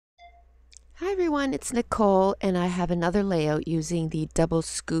Hi everyone, it's Nicole and I have another layout using the Double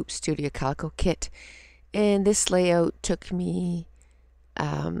Scoop Studio Calico kit. And this layout took me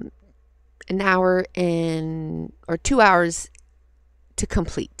an hour or 2 hours to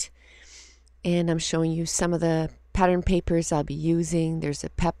complete. And I'm showing you some of the pattern papers I'll be using. There's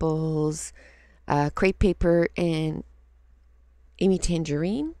a Pebbles, crepe paper, and Amy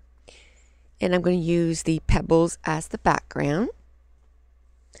Tangerine. And I'm going to use the Pebbles as the background.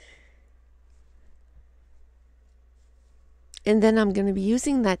 And then I'm going to be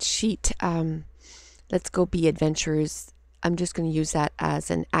using that sheet, Let's Go Be Adventurers. I'm just going to use that as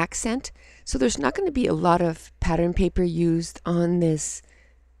an accent. So there's not going to be a lot of pattern paper used on this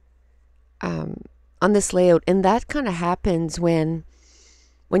layout. And that kind of happens when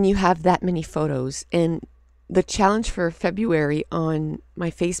you have that many photos. And the challenge for February on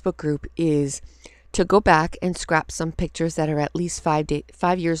my Facebook group is to go back and scrap some pictures that are at least 5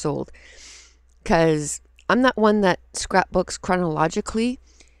 years old. Because I'm not one that scrapbooks chronologically,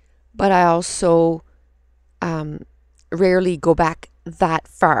 but I also rarely go back that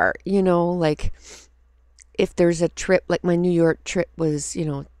far. Like if there's a trip, like my New York trip was,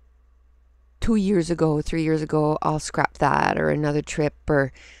 2 years ago, 3 years ago, I'll scrap that, or another trip,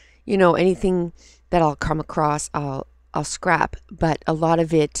 or, anything that I'll come across, I'll scrap. But a lot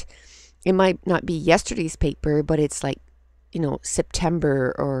of it might not be yesterday's paper, but it's like,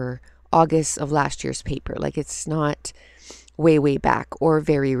 September or August of last year's paper. Like it's not way back or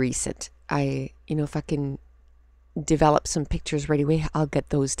very recent. If I can develop some pictures right away, I'll get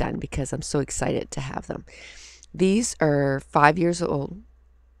those done because I'm so excited to have them. These are 5 years old,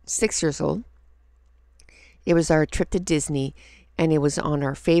 6 years old. It was our trip to Disney and it was on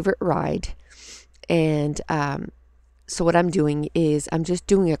our favorite ride. And so what I'm doing is I'm just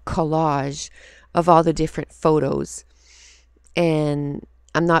doing a collage of all the different photos, and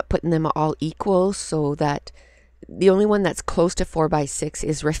I'm not putting them all equal, so that the only one that's close to 4x6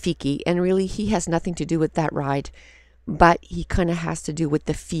 is Rafiki, and really he has nothing to do with that ride, but he kind of has to do with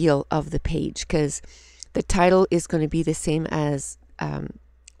the feel of the page, because the title is going to be the same as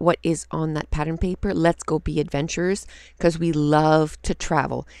what is on that pattern paper. Let's Go Be Adventurers, because we love to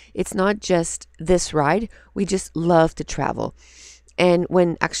travel. It's not just this ride, we just love to travel. And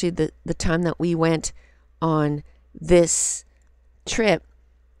when actually the time that we went on this trip,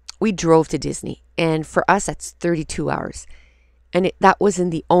 we drove to Disney, and for us that's 32 hours, and that wasn't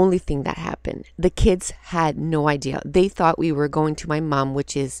the only thing that happened. The kids had no idea. They thought we were going to my mom,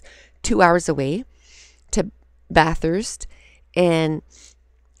 which is 2 hours away, to Bathurst, and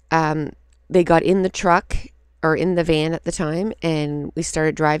they got in the truck, or in the van at the time, and we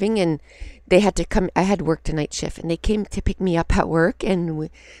started driving, and they had to come. I had worked a night shift, and they came to pick me up at work, and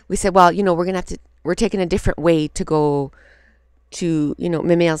we said, well, we're taking a different way to go to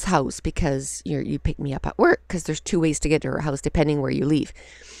Mama's house, because you pick me up at work, because there's two ways to get to her house depending where you leave.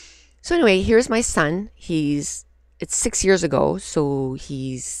 So anyway, here's my son. It's 6 years ago, so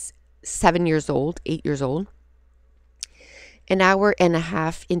he's 7 years old, 8 years old. An hour and a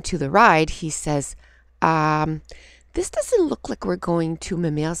half into the ride, he says, this doesn't look like we're going to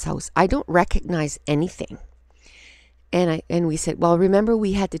Mama's house. I don't recognize anything. And we said, well, remember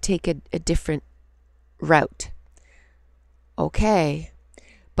we had to take a different route. Okay,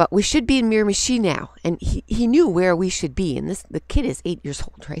 but we should be in Miramichi now. And he knew where we should be. And the kid is 8 years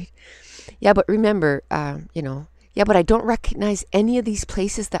old, right? Yeah, but remember, yeah, but I don't recognize any of these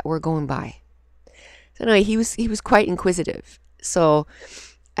places that we're going by. So anyway, he was quite inquisitive. So,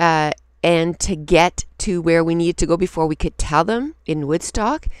 and to get to where we needed to go before we could tell them in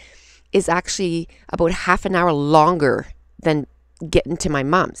Woodstock is actually about half an hour longer than getting to my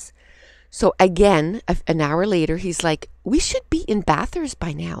mom's. So again, an hour later, he's like, we should be in Bathurst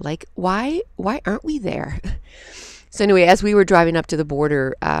by now. Like, why aren't we there? So anyway, as we were driving up to the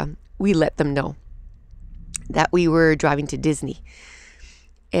border, we let them know that we were driving to Disney.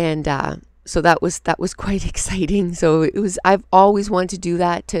 And so that was quite exciting. So I've always wanted to do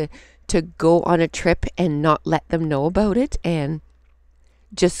that, to go on a trip and not let them know about it and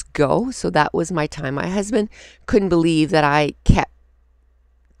just go. So that was my time. My husband couldn't believe that I kept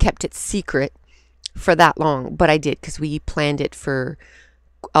it secret for that long, but I did, because we planned it for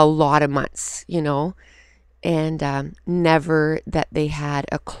a lot of months, and never that they had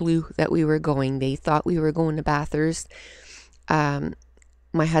a clue that we were going. They thought we were going to Bathurst.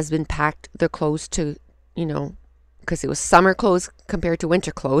 My husband packed their clothes to, because it was summer clothes compared to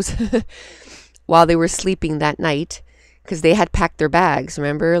winter clothes, while they were sleeping that night, because they had packed their bags.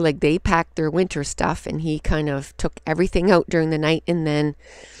 Remember, like they packed their winter stuff, and he kind of took everything out during the night. And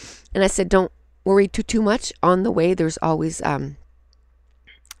I said, don't worry too much. On the way, there's always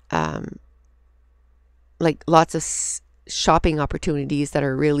like lots of shopping opportunities that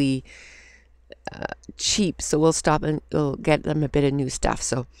are really cheap. So we'll stop and we'll get them a bit of new stuff.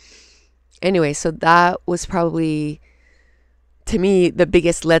 So anyway, so that was probably, to me, the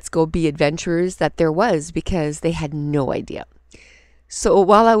biggest let's go be adventurers that there was, because they had no idea. So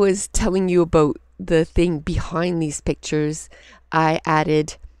while I was telling you about the thing behind these pictures, I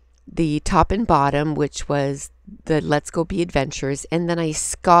added the top and bottom, which was the let's go be adventurers, and then I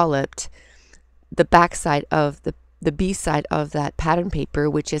scalloped the backside of the B side of that pattern paper,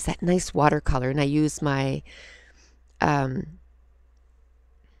 which is that nice watercolor, and I used my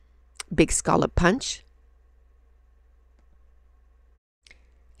big scallop punch.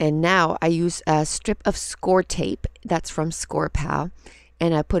 And now I use a strip of score tape that's from ScorePal,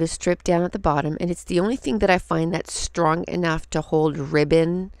 and I put a strip down at the bottom, and it's the only thing that I find that's strong enough to hold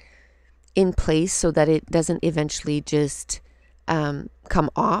ribbon in place so that it doesn't eventually just come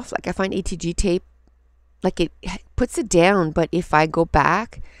off. Like I find ATG tape, like it puts it down, but if I go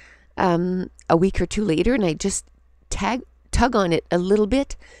back a week or two later and I just tug on it a little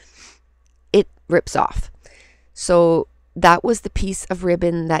bit, it rips off. So that was the piece of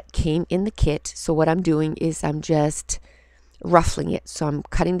ribbon that came in the kit. So what I'm doing is I'm just ruffling it. So I'm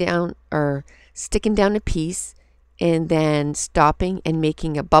cutting down or sticking down a piece and then stopping and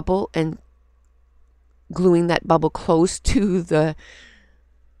making a bubble and gluing that bubble close to the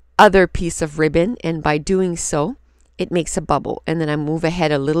other piece of ribbon. And by doing so, it makes a bubble. And then I move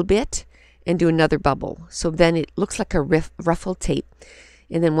ahead a little bit and do another bubble. So then it looks like a ruffle tape.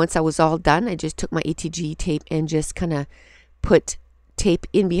 And then once I was all done, I just took my ATG tape and just kind of put tape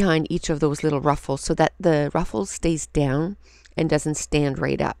in behind each of those little ruffles so that the ruffle stays down and doesn't stand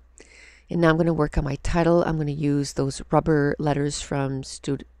right up. And now I'm going to work on my title. I'm going to use those rubber letters from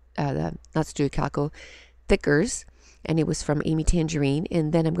not Studio Calico, Thickers, and it was from Amy Tangerine.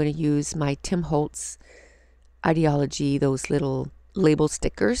 And then I'm going to use my Tim Holtz Ideology, those little label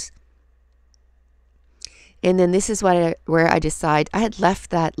stickers. And then this is where I decide I had left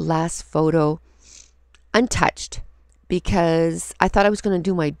that last photo untouched because I thought I was going to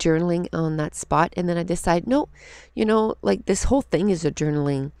do my journaling on that spot. And then I decided, no, like this whole thing is a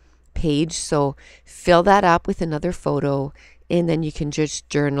journaling page. So fill that up with another photo, and then you can just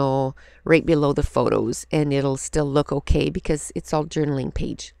journal right below the photos and it'll still look okay because it's all journaling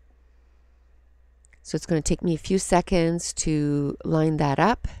page. So it's going to take me a few seconds to line that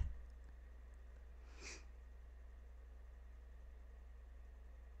up.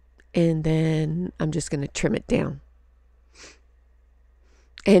 And then I'm just going to trim it down.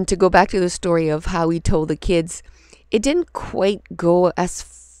 And to go back to the story of how we told the kids, it didn't quite go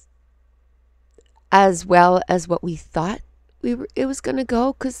as well as what we thought it was going to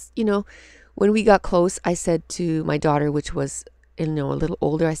go. Because, when we got close, I said to my daughter, which was, a little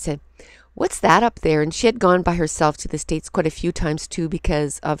older, I said, "What's that up there?" And she had gone by herself to the States quite a few times too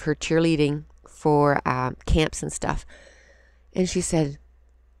because of her cheerleading for camps and stuff. And she said,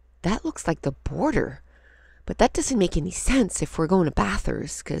 "That looks like the border, but that doesn't make any sense if we're going to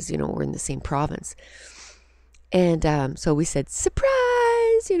Bathurst because, we're in the same province." And so we said, "Surprise,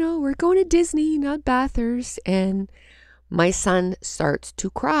 we're going to Disney, not Bathurst." And my son starts to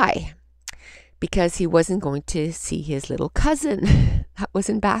cry because he wasn't going to see his little cousin that was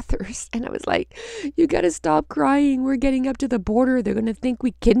in Bathurst. And I was like, "You got to stop crying. We're getting up to the border. They're going to think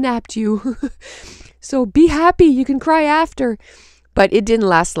we kidnapped you. So be happy. You can cry after." But it didn't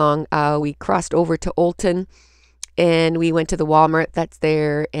last long. We crossed over to Olton and we went to the Walmart that's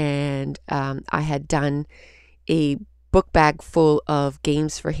there. And I had done a book bag full of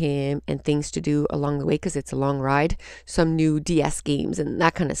games for him and things to do along the way because it's a long ride. Some new DS games and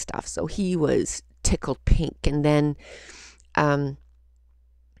that kind of stuff. So he was tickled pink. And then,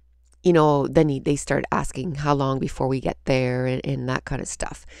 they started asking how long before we get there and that kind of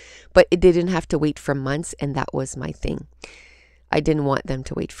stuff. But it didn't have to wait for months, and that was my thing. I didn't want them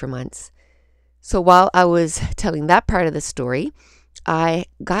to wait for months. So while I was telling that part of the story, I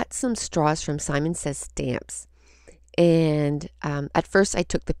got some straws from Simon Says Stamps. And at first I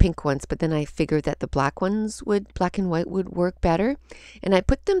took the pink ones, but then I figured that the black and white would work better. And I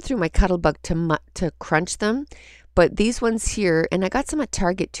put them through my Cuttlebug to crunch them. But these ones here, and I got some at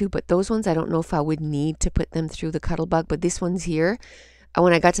Target too, but those ones I don't know if I would need to put them through the Cuttlebug. But these ones here,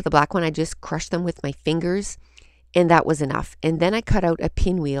 when I got to the black one, I just crushed them with my fingers. And that was enough. And then I cut out a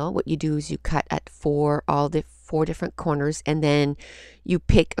pinwheel. What you do is you cut at all the four different corners, and then you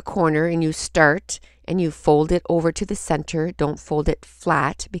pick a corner and you start and you fold it over to the center. Don't fold it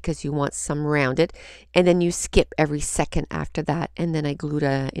flat because you want some rounded. And then you skip every second after that. And then I glued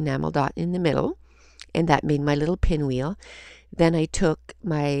a enamel dot in the middle, and that made my little pinwheel. Then I took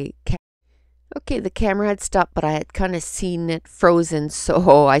my Okay, the camera had stopped, but I had kind of seen it frozen,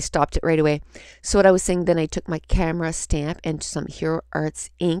 so I stopped it right away. So what I was saying, then I took my camera stamp and some Hero Arts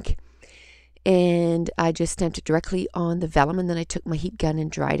ink, and I just stamped it directly on the vellum, and then I took my heat gun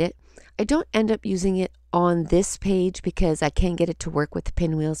and dried it. I don't end up using it on this page because I can't get it to work with the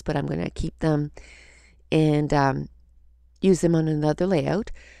pinwheels, but I'm going to keep them and use them on another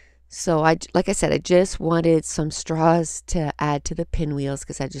layout. So like I said, I just wanted some straws to add to the pinwheels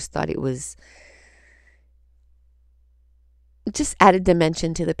because I just thought it was just added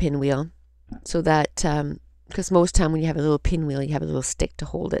dimension to the pinwheel, so that because most time when you have a little pinwheel, you have a little stick to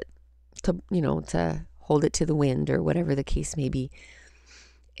hold it, to hold it to the wind or whatever the case may be.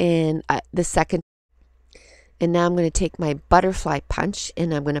 And now I'm going to take my butterfly punch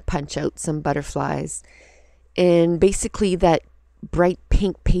and I'm going to punch out some butterflies. And basically that bright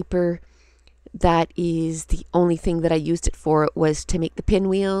pink paper, that is the only thing that I used it for. It was to make the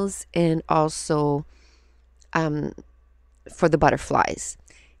pinwheels and also for the butterflies.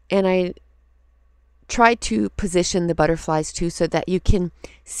 And I try to position the butterflies too so that you can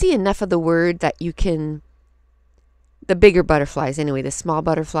see enough of the word that you can, the bigger butterflies anyway, the small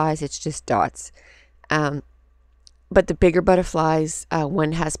butterflies, it's just dots. But the bigger butterflies,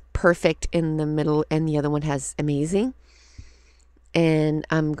 one has perfect in the middle and the other one has amazing. And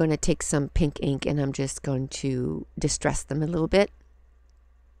I'm going to take some pink ink and I'm just going to distress them a little bit.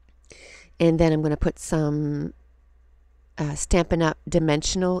 And then I'm going to put some Stampin' Up!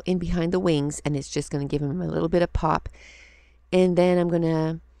 Dimensional in behind the wings, and it's just going to give them a little bit of pop. And then I'm going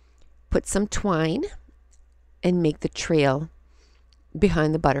to put some twine and make the trail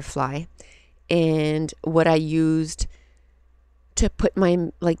behind the butterfly. And what I used to put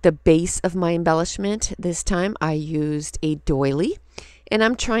the base of my embellishment this time, I used a doily. And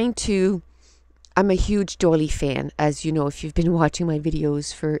I'm a huge doily fan, as you know if you've been watching my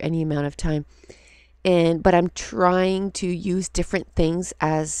videos for any amount of time. But I'm trying to use different things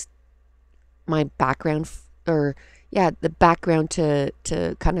as my background, the background to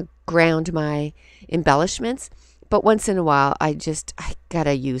kind of ground my embellishments. But once in a while, I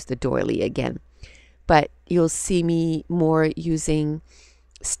gotta use the doily again. But you'll see me more using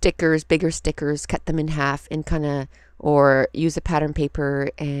stickers, bigger stickers, cut them in half and or use a pattern paper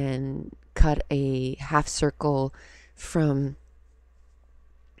and cut a half circle from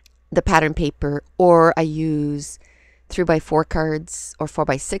the pattern paper, or I use 3x4 cards or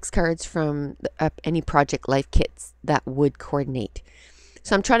 4x6 cards from any Project Life kits that would coordinate.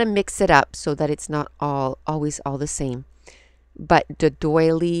 So I'm trying to mix it up so that it's not always all the same. But the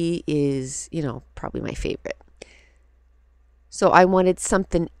doily is, probably my favorite. So I wanted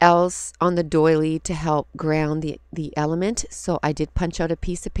something else on the doily to help ground the element. So I did punch out a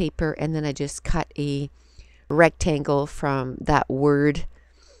piece of paper and then I just cut a rectangle from that word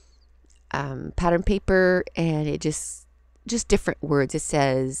pattern paper, and it just different words. It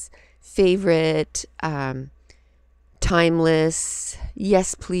says favorite, timeless,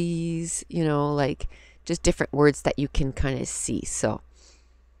 yes please, just different words that you can kind of see. So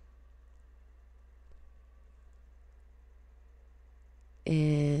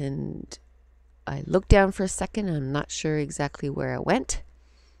and I looked down for a second and I'm not sure exactly where I went.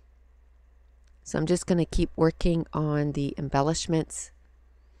 So I'm just going to keep working on the embellishments.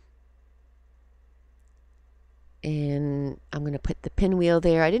 And I'm going to put the pinwheel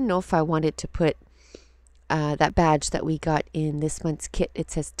there. I didn't know if I wanted to put that badge that we got in this month's kit.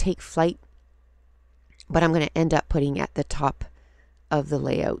 It says Take Flight, but I'm going to end up putting at the top of the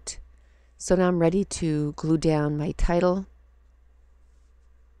layout. So now I'm ready to glue down my title.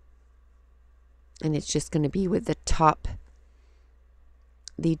 And it's just going to be with the top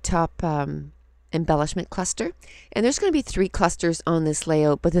embellishment cluster. And there's going to be 3 clusters on this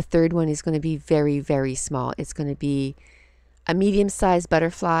layout, but the third one is going to be very, very small. It's going to be a medium-sized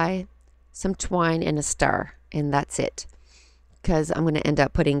butterfly, some twine, and a star, and that's it. Because I'm going to end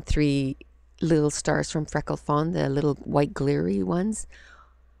up putting 3 little stars from Freckle Fawn, the little white glittery ones,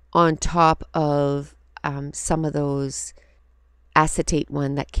 on top of some of those acetate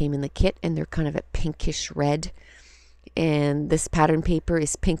one that came in the kit, and they're kind of a pinkish red. And this pattern paper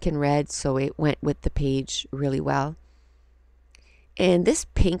is pink and red, so it went with the page really well. And this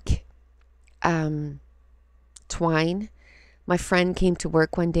pink twine, my friend came to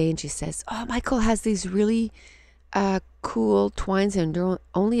work one day and she says, "Oh, Michael has these really cool twines and they're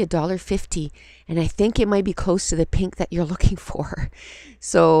only $1.50, and I think it might be close to the pink that you're looking for."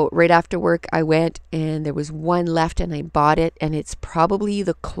 So right after work I went and there was one left and I bought it, and it's probably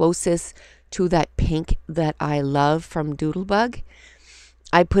the closest to that pink that I love from Doodlebug.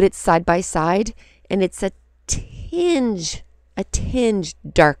 I put it side by side and it's a tinge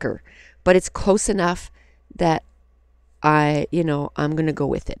darker, but it's close enough that I'm going to go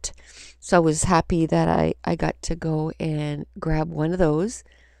with it. So I was happy that I got to go and grab one of those.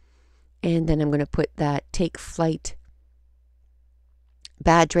 And then I'm going to put that Take Flight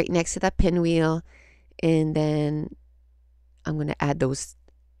badge right next to that pinwheel. And then I'm going to add those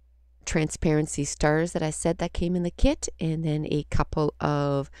transparency stars that I said that came in the kit. And then a couple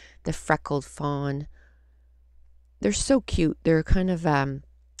of the freckled fawn. They're so cute. They're kind of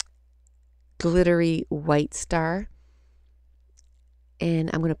glittery white star. And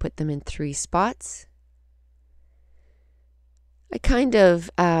I'm going to put them in 3 spots. I kind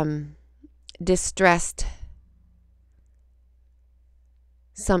of distressed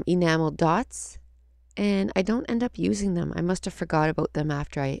some enamel dots, and I don't end up using them. I must have forgot about them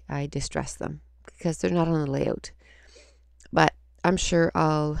after I distressed them because they're not on the layout. But I'm sure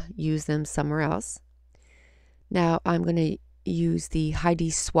I'll use them somewhere else. Now I'm going to use the Heidi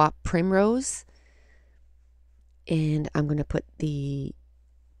Swap Primrose, and I'm going to put the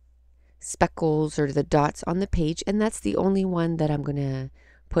speckles or the dots on the page, and that's the only one that I'm going to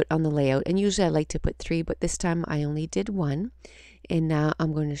put on the layout. And usually I like to put 3, but this time I only did 1. And now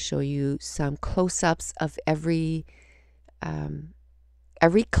I'm going to show you some close-ups of every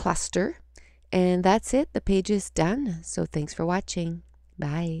cluster, and that's it. The page is done. So thanks for watching.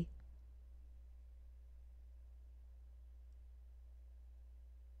 Bye.